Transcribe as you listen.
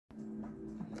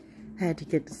Had to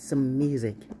get some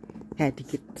music. Had to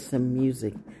get some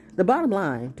music. The bottom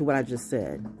line to what I just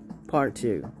said, part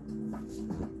 2,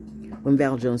 when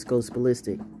Val Jones goes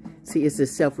ballistic. See, it's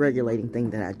this self-regulating thing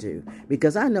that I do.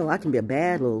 Because I know I can be a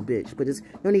bad little bitch, but it's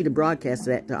no need to broadcast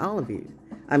that to all of you.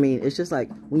 I mean, it's just like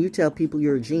when you tell people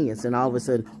you're a genius and all of a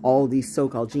sudden all these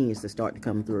so-called geniuses start to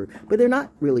come through. But they're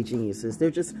not really geniuses. They're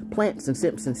just plants and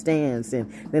sips and stands,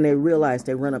 and then they realize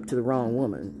they run up to the wrong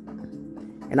woman.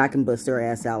 And I can bust their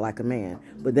ass out like a man.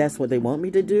 But that's what they want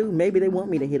me to do. Maybe they want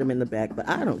me to hit them in the back, but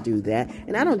I don't do that.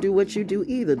 And I don't do what you do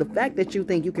either. The fact that you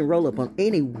think you can roll up on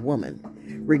any woman,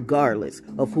 regardless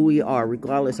of who we are,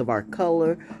 regardless of our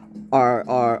color,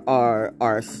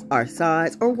 our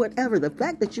size, or whatever. The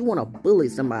fact that you want to bully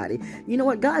somebody, you know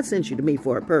what? God sent you to me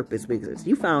for a purpose, because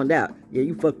you found out. Yeah,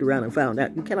 you fucked around and found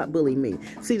out. You cannot bully me.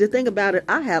 See, the thing about it,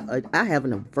 I have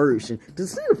an aversion to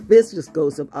see the fist just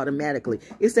goes up automatically.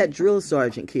 It's that drill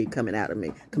sergeant kid coming out of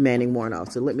me, commanding warrant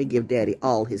officer. Let me give daddy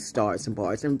all his stars and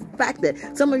bars. And the fact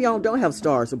that some of y'all don't have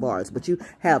stars or bars, but you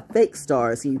have fake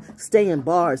stars, and you stay in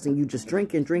bars, and you just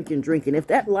drink and drink and drink. And if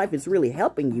that life is really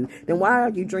helping you, then why are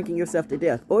you drinking yourself to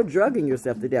death or drugging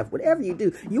yourself to death? Whatever you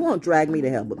do, you won't drag me to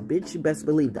hell, but bitch, you best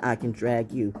believe that I can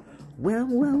drag you. Well,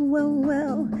 well, well,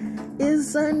 well, it's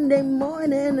Sunday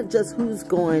morning, just who's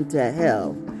going to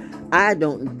hell? I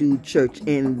don't do church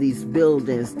in these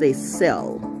buildings. They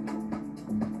sell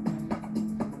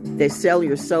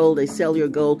your soul, they sell your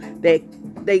gold, they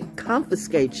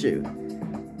confiscate you.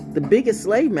 The biggest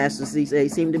slave masters these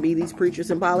days seem to be these preachers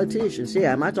and politicians.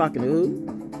 Yeah, am I talking to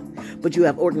who? But you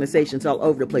have organizations all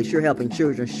over the place. You're helping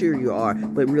children. Sure you are.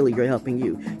 But really, you're helping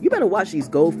you. You better watch these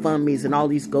GoFundMes and all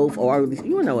these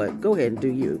you know what? Go ahead and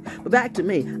do you. But back to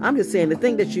me. I'm just saying the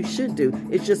thing that you should do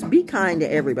is just be kind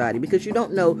to everybody, because you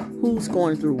don't know who's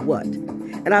going through what.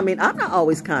 And I mean, I'm not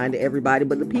always kind to everybody,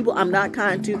 but the people I'm not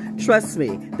kind to, trust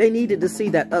me, they needed to see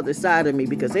that other side of me,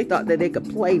 because they thought that they could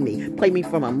play me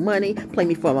for my money, play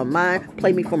me for my mind,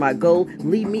 play me for my gold,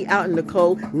 leave me out in the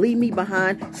cold, leave me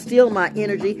behind, steal my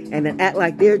energy, and then act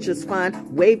like they're just fine,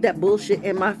 wave that bullshit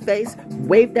in my face,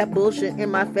 wave that bullshit in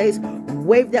my face,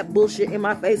 wave that bullshit in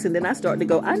my face, and then I start to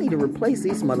go, I need to replace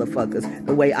these motherfuckers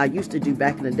the way I used to do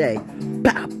back in the day.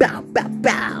 Bow, bow, bow,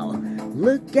 bow.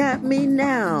 Look at me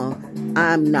now.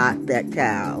 I'm not that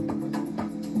cow.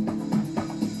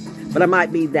 But I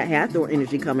might be that Hathor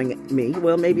energy coming at me.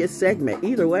 Well, maybe it's segment.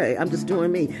 Either way, I'm just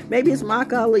doing me. Maybe it's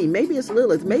Mach Ali. Maybe it's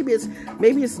Lilith. Maybe it's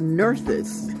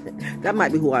Nerthus. That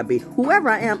might be who I be. Whoever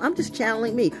I am, I'm just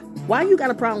channeling me. Why you got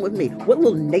a problem with me? What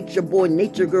little nature boy,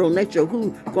 nature girl, nature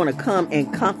who gonna come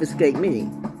and confiscate me?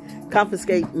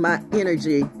 Confiscate my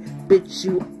energy. Bitch,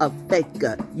 you a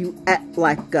faker. You act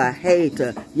like a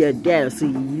hater. Your dad'll see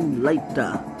you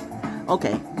later.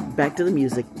 Okay, back to the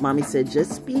music. Mommy said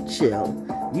just be chill.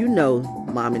 You know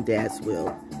mom and dad's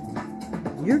will.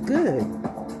 You're good.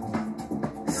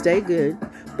 Stay good.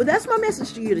 But that's my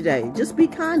message to you today. Just be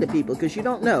kind to people, because you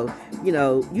don't know. You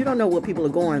don't know what people are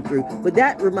going through. But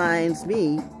that reminds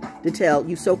me to tell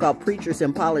you so-called preachers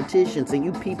and politicians and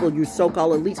you people, you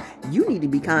so-called elites, you need to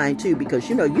be kind too, because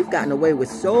you've gotten away with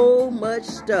so much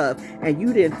stuff, and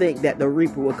you didn't think that the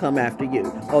Reaper would come after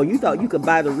you. Oh, you thought you could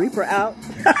buy the Reaper out?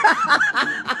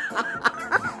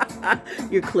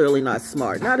 You're clearly not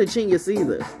smart. Not a genius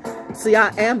either. See,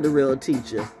 I am the real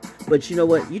teacher. But you know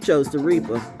what? You chose the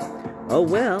Reaper. Oh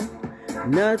well.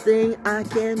 Nothing I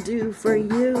can do for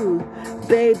you,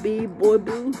 baby boy,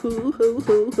 boo hoo hoo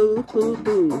hoo hoo hoo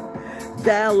hoo.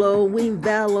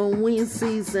 Halloween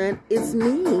season. It's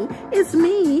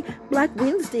me, Black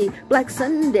Wednesday, Black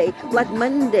Sunday, Black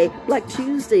Monday, Black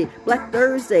Tuesday, Black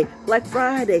Thursday, Black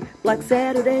Friday, Black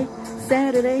Saturday.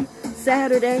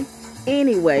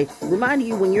 Anyway, reminding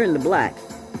you when you're in the black,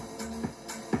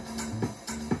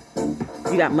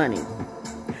 you got money.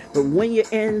 But when you're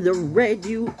in the red,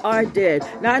 you are dead.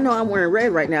 Now, I know I'm wearing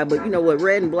red right now, but you know what?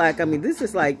 Red and black, I mean, this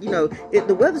is like,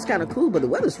 the weather's kind of cool, but the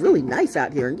weather's really nice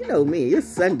out here. And you know me, it's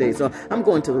Sunday, so I'm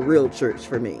going to the real church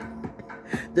for me.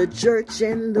 The church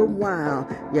in the wild.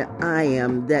 Yeah, I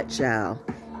am that child.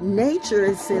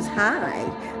 Nature says hi.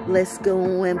 Let's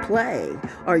go and play.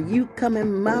 Are you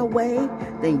coming my way?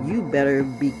 Then you better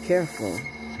be careful.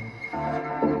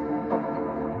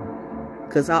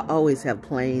 Because I always have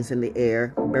planes in the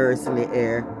air, birds in the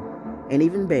air, and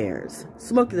even bears.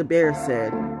 Smokey the Bear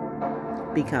said,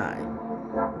 be kind.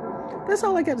 That's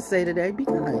all I got to say today. Be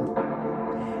kind.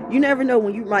 You never know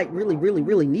when you might really, really,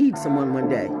 really need someone one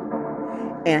day.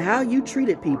 And how you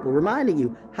treated people, reminding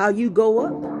you, how you go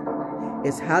up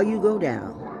is how you go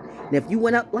down. And if you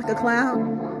went up like a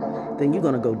clown, then you're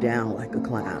going to go down like a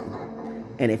clown.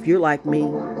 And if you're like me,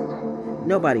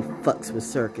 nobody fucks with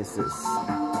circuses.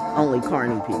 only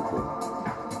carny people.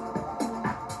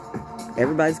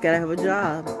 Everybody's got to have a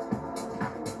job.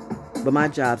 But my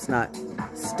job's not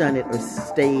stunted or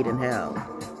stayed in hell.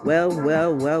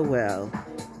 Well.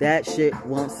 That shit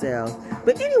won't sell.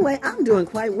 But anyway, I'm doing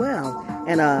quite well.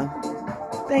 And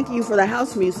thank you for the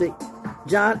house music,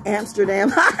 John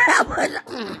Amsterdam.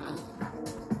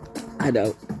 I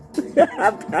know.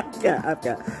 I've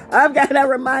got. That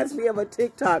reminds me of a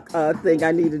TikTok thing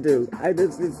I need to do.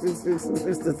 It's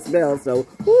the smell. So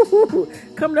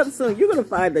coming up soon, you're gonna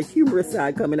find the humorous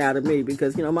side coming out of me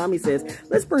because Mommy says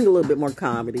let's bring a little bit more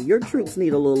comedy. Your troops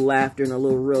need a little laughter and a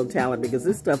little real talent because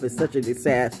this stuff is such a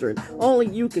disaster, and only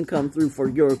you can come through for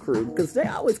your crew because they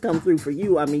always come through for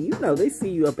you. I mean, they see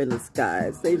you up in the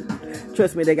skies.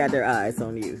 Trust me, they got their eyes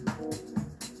on you.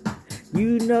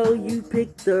 You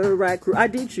picked the right crew. I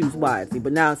did choose wisely,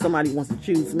 but now somebody wants to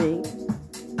choose me.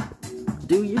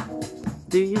 Do you?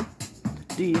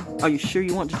 Are you sure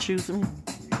you want to choose me?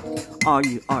 Are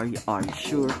you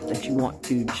sure that you want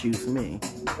to choose me?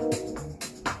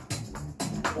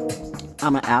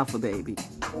 I'm an alpha baby.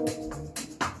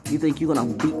 You think you're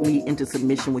gonna beat me into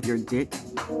submission with your dick?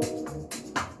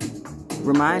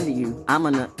 Reminding you, I'm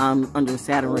under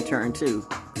Saturn return too.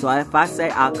 So if I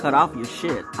say I'll cut off your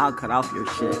shit, I'll cut off your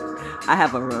shit. I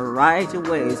have a variety of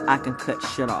ways I can cut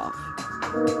shit off.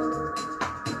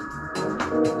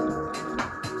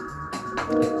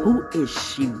 Who is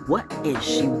she? What is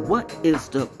she? What is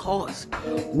the cause?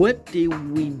 What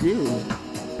did we do?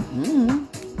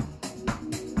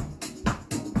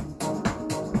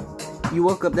 You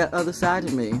woke up that other side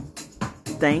of me.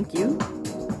 Thank you.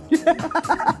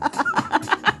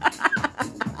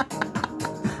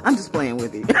 I'm just playing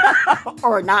with you.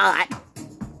 Or not.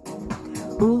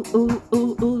 Ooh, ooh,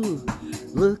 ooh, ooh.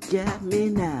 Look at me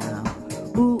now.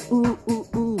 Ooh, ooh, ooh,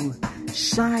 ooh.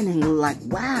 Shining like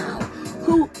wow.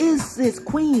 Who is this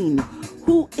queen?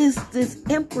 Who is this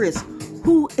empress?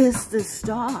 Who is this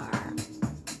star?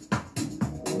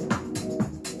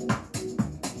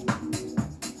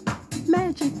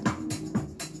 Magic.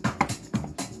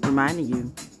 Reminding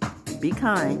you, be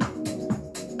kind,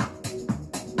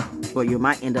 or you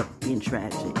might end up being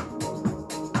tragic.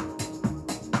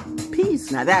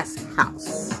 Peace. Now that's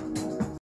house.